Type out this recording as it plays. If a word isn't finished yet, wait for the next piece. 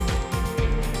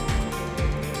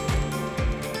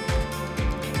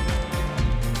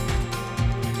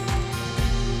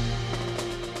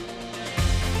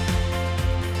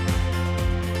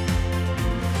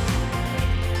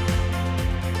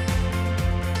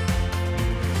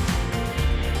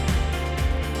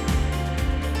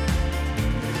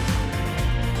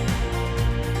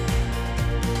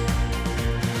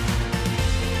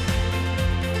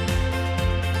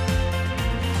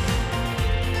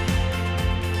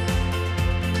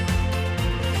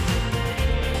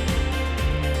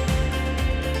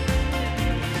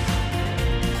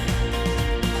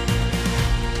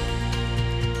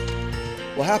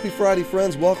happy Friday,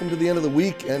 friends. Welcome to the end of the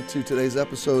week and to today's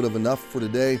episode of Enough for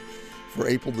Today for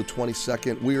April the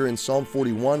 22nd. We are in Psalm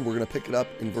 41. We're going to pick it up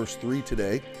in verse 3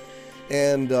 today.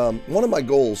 And one of my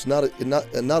goals, not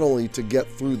only to get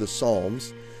through the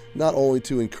Psalms, not only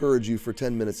to encourage you for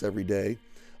 10 minutes every day,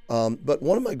 but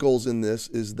one of my goals in this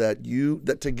is that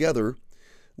together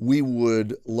we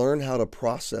would learn how to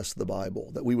process the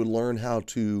Bible, that we would learn how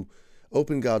to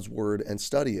open God's Word and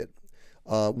study it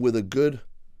with a good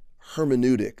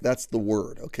hermeneutic. That's the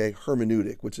word, okay?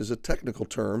 Hermeneutic, which is a technical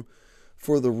term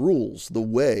for the rules, the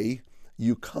way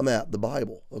you come at the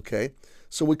Bible, okay?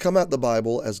 So we come at the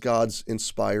Bible as God's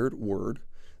inspired word,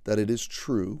 that it is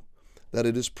true, that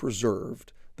it is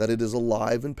preserved, that it is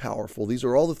alive and powerful. These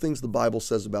are all the things the Bible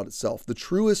says about itself. The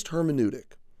truest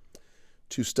hermeneutic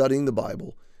to studying the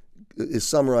Bible is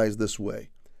summarized this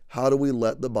way. How do we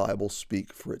let the Bible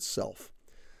speak for itself?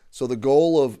 So the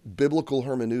goal of biblical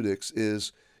hermeneutics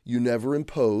is you never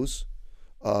impose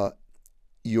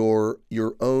your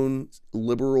own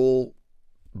liberal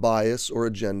bias or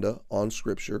agenda on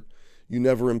Scripture. You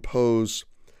never impose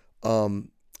a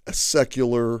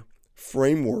secular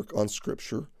framework on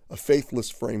Scripture, a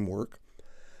faithless framework.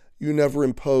 You never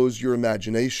impose your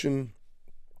imagination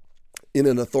in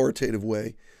an authoritative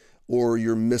way or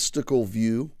your mystical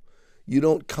view. You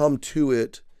don't come to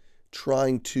it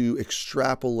trying to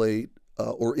extrapolate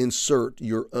or insert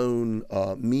your own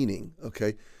meaning,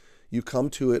 okay? You come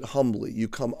to it humbly. You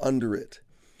come under it,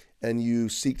 and you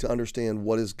seek to understand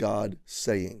what is God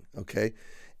saying, okay?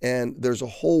 And there's a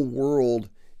whole world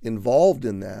involved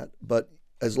in that, but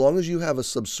as long as you have a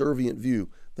subservient view,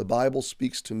 the Bible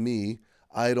speaks to me,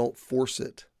 I don't force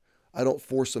it. I don't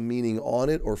force a meaning on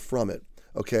it or from it,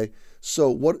 okay?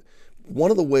 So one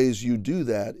of the ways you do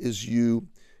that is you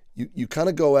kind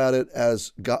of go at it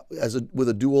with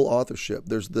a dual authorship.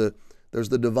 There's the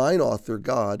divine author,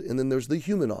 God, and then there's the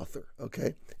human author,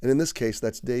 okay? And in this case,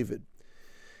 that's David.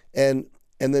 And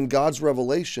then God's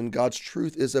revelation, God's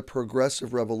truth is a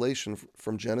progressive revelation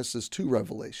from Genesis to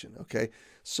Revelation, okay?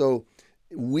 So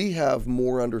we have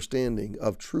more understanding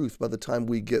of truth by the time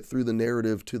we get through the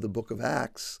narrative to the book of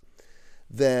Acts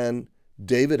than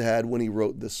David had when he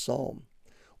wrote this psalm,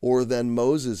 or than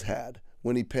Moses had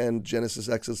when he penned Genesis,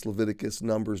 Exodus, Leviticus,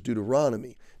 Numbers,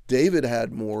 Deuteronomy. David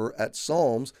had more at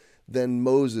Psalms than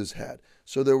Moses had.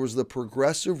 So there was the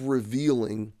progressive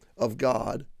revealing of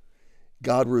God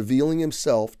revealing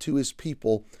himself to his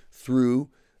people through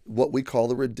what we call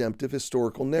the redemptive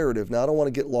historical narrative. Now, I don't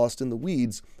want to get lost in the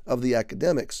weeds of the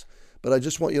academics, but I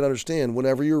just want you to understand,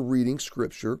 whenever you're reading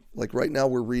Scripture, like right now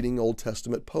we're reading Old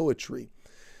Testament poetry,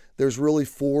 there's really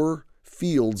four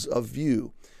fields of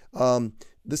view.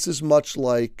 This is much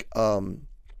like a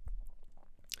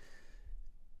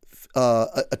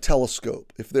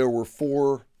telescope. If there were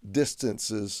four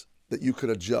distances that you could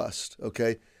adjust,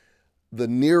 okay, the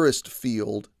nearest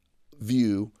field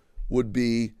view would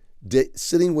be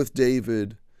sitting with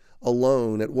David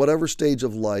alone at whatever stage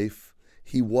of life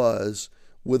he was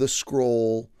with a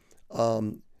scroll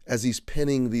as he's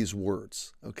penning these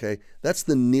words, okay? That's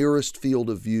the nearest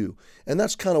field of view. And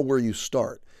that's kind of where you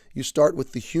start. You start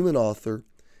with the human author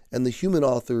and the human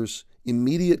author's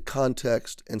immediate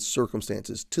context and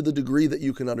circumstances to the degree that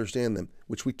you can understand them,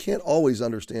 which we can't always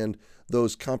understand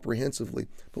those comprehensively,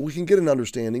 but we can get an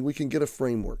understanding, we can get a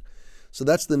framework. So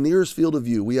that's the nearest field of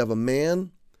view. We have a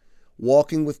man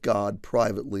walking with God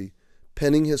privately,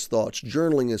 penning his thoughts,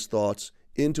 journaling his thoughts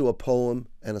into a poem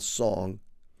and a song.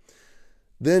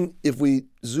 Then if we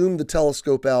zoom the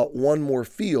telescope out one more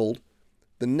field,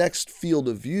 the next field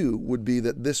of view would be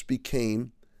that this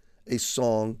became a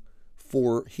song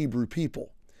for Hebrew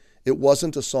people. It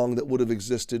wasn't a song that would have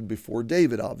existed before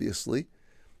David, obviously,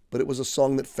 but it was a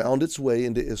song that found its way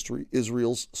into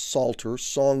Israel's Psalter,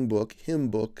 songbook, hymn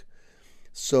book.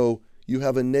 So you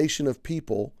have a nation of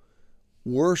people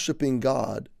worshiping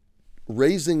God,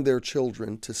 raising their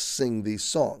children to sing these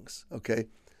songs, okay?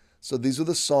 So these are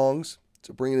the songs,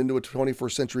 to bring it into a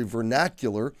 21st century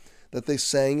vernacular, that they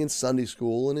sang in Sunday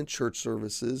school and in church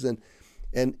services and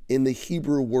in the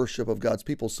Hebrew worship of God's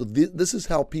people. So this is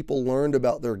how people learned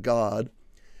about their God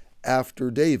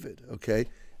after David, okay?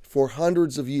 For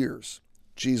hundreds of years,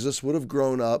 Jesus would have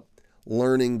grown up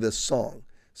learning this song,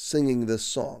 singing this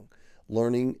song,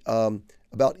 learning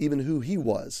about even who he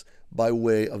was by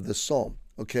way of this psalm,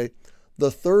 okay?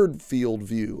 The third field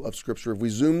view of Scripture, if we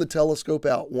zoom the telescope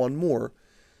out one more,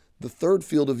 the third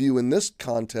field of view in this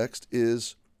context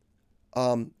is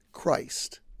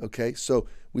Christ, okay? So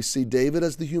we see David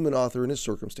as the human author in his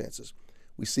circumstances.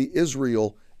 We see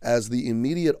Israel as the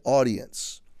immediate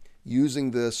audience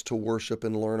using this to worship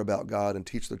and learn about God and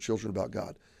teach their children about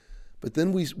God. But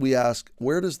then we ask,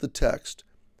 where does the text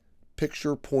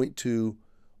picture, point to,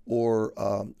 or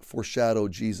foreshadow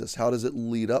Jesus? How does it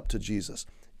lead up to Jesus?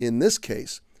 In this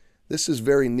case, this is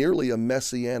very nearly a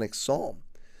messianic psalm.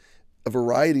 A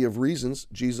variety of reasons,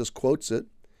 Jesus quotes it.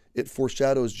 It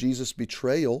foreshadows Jesus'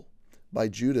 betrayal by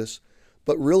Judas.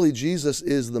 But really, Jesus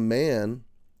is the man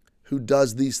who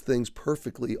does these things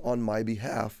perfectly on my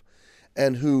behalf,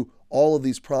 and who all of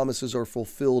these promises are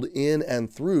fulfilled in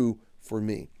and through for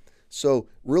me. So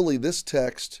really, this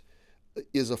text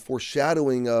is a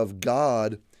foreshadowing of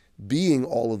God being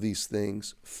all of these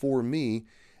things for me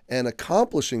and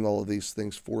accomplishing all of these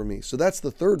things for me. So that's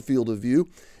the third field of view.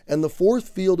 And the fourth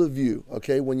field of view,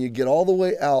 okay, when you get all the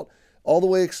way out, all the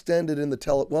way extended in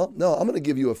the well, no, I'm going to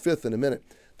give you a fifth in a minute.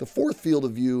 The fourth field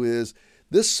of view is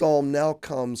this psalm now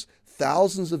comes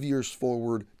thousands of years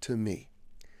forward to me.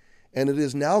 And it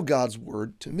is now God's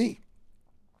word to me.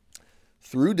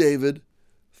 Through David,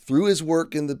 through his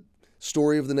work in the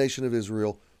story of the nation of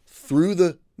Israel, through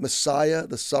the Messiah,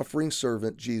 the suffering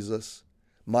servant, Jesus,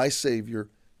 my Savior,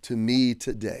 to me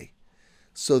today.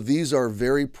 So these are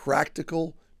very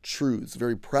practical truths,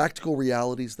 very practical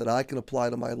realities that I can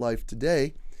apply to my life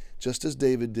today, just as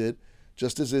David did,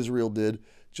 just as Israel did,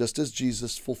 just as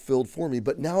Jesus fulfilled for me.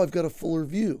 But now I've got a fuller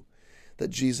view that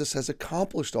Jesus has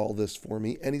accomplished all this for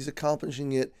me, and he's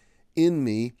accomplishing it in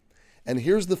me. And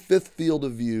here's the fifth field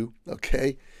of view,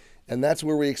 okay? And that's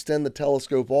where we extend the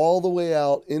telescope all the way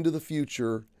out into the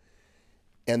future,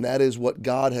 and that is what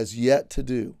God has yet to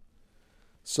do.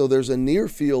 So there's a near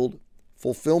field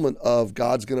fulfillment of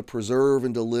God's going to preserve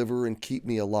and deliver and keep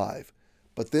me alive.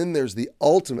 But then there's the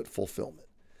ultimate fulfillment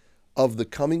of the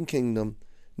coming kingdom,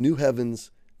 new heavens,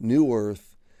 new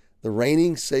earth, the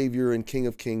reigning Savior and King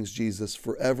of Kings, Jesus,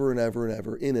 forever and ever and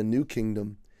ever in a new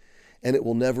kingdom, and it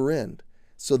will never end.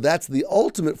 So that's the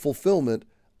ultimate fulfillment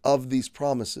of these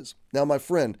promises. Now, my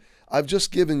friend, I've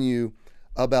just given you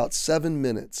about 7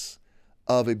 minutes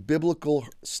of a biblical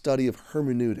study of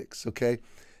hermeneutics, okay?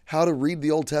 How to read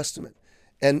the Old Testament.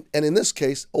 And in this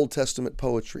case, Old Testament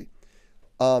poetry.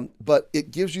 But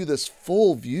it gives you this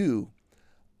full view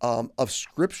of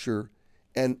Scripture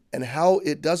and how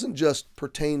it doesn't just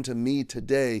pertain to me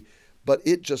today, but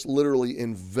it just literally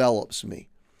envelops me.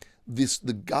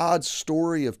 The God's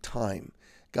story of time,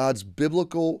 God's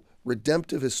biblical,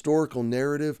 redemptive, historical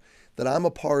narrative that I'm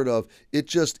a part of, it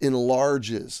just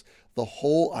enlarges the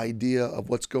whole idea of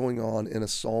what's going on in a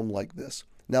psalm like this.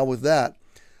 Now with that,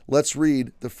 let's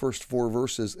read the first 4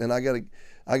 verses, and I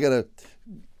gotta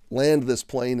land this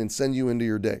plane and send you into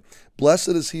your day. Blessed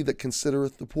is he that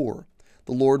considereth the poor.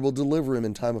 The Lord will deliver him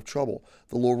in time of trouble.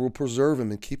 The Lord will preserve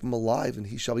him and keep him alive, and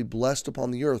he shall be blessed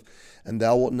upon the earth, and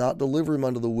thou wilt not deliver him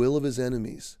unto the will of his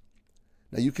enemies.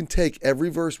 Now you can take every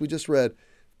verse we just read,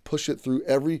 push it through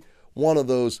every one of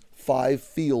those 5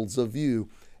 fields of view,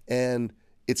 and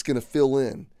it's going to fill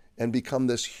in and become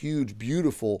this huge,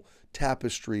 beautiful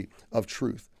tapestry of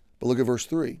truth. But look at verse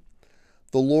 3.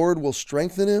 The Lord will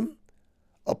strengthen him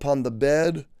upon the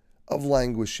bed of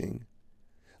languishing.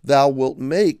 Thou wilt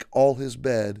make all his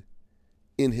bed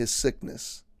in his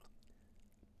sickness.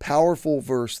 Powerful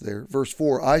verse there. Verse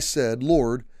 4, I said,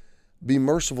 Lord, be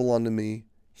merciful unto me,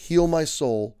 heal my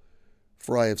soul,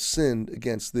 for I have sinned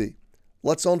against thee.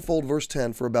 Let's unfold verse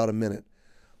 10 for about a minute.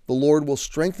 The Lord will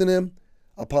strengthen him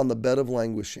upon the bed of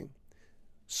languishing.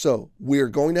 So we are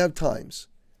going to have times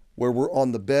where we're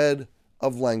on the bed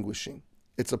of languishing.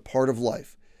 It's a part of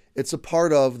life. It's a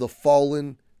part of the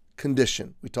fallen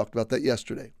condition. We talked about that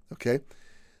yesterday, okay?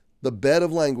 The bed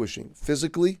of languishing,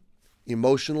 physically,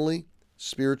 emotionally,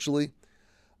 spiritually.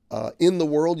 In the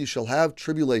world you shall have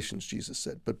tribulations, Jesus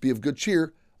said, but be of good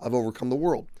cheer, I've overcome the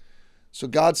world. So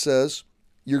God says,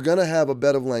 you're going to have a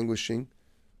bed of languishing,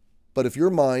 but if you're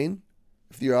mine,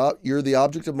 if you're the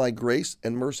object of my grace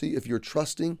and mercy, if you're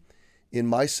trusting in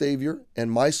my Savior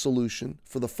and my solution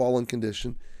for the fallen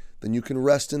condition, then you can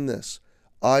rest in this.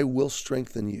 I will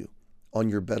strengthen you on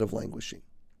your bed of languishing.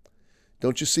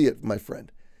 Don't you see it, my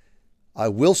friend? I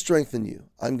will strengthen you.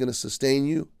 I'm going to sustain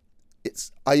you.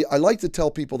 I like to tell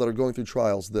people that are going through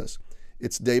trials this.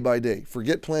 It's day by day.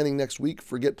 Forget planning next week.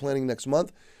 Forget planning next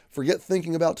month. Forget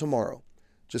thinking about tomorrow.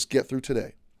 Just get through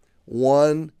today.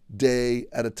 1 day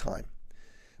at a time.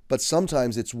 But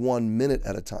sometimes it's 1 minute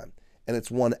at a time. And it's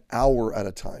 1 hour at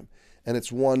a time. And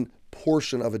it's one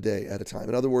portion of a day at a time.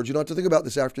 In other words, you don't have to think about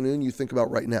this afternoon. You think about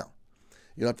right now.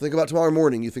 You don't have to think about tomorrow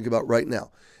morning. You think about right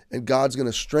now. And God's going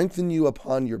to strengthen you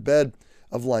upon your bed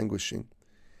of languishing.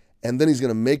 And then he's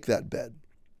going to make that bed.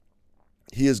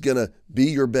 He is going to be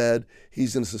your bed.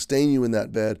 He's going to sustain you in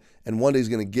that bed. And one day he's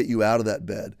going to get you out of that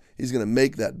bed. He's going to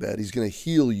make that bed. He's going to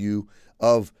heal you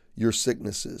of your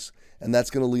sicknesses. And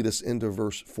that's going to lead us into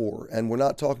verse 4. And we're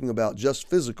not talking about just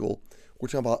physical. We're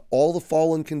talking about all the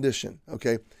fallen condition,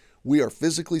 okay? We are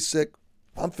physically sick.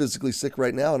 I'm physically sick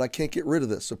right now, and I can't get rid of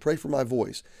this. So pray for my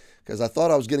voice, because I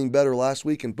thought I was getting better last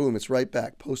week, and boom, it's right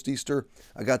back. Post-Easter,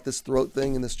 I got this throat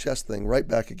thing and this chest thing right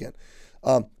back again.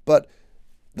 But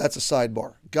that's a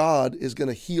sidebar. God is going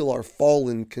to heal our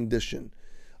fallen condition,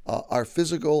 our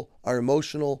physical, our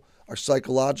emotional, our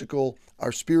psychological,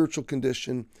 our spiritual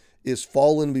condition is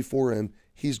fallen before him.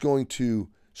 He's going to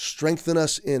strengthen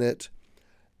us in it,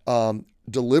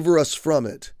 deliver us from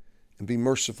it, and be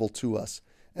merciful to us.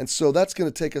 And so that's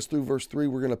going to take us through verse 3.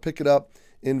 We're going to pick it up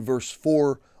in verse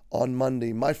 4 on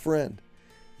Monday. My friend,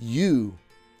 you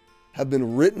have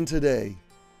been written today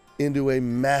into a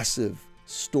massive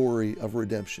story of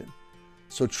redemption.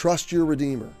 So trust your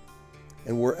Redeemer.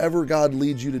 And wherever God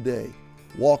leads you today,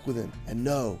 walk with him and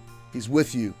know he's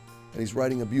with you and he's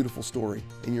writing a beautiful story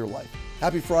in your life.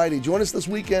 Happy Friday. Join us this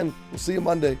weekend. We'll see you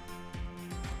Monday.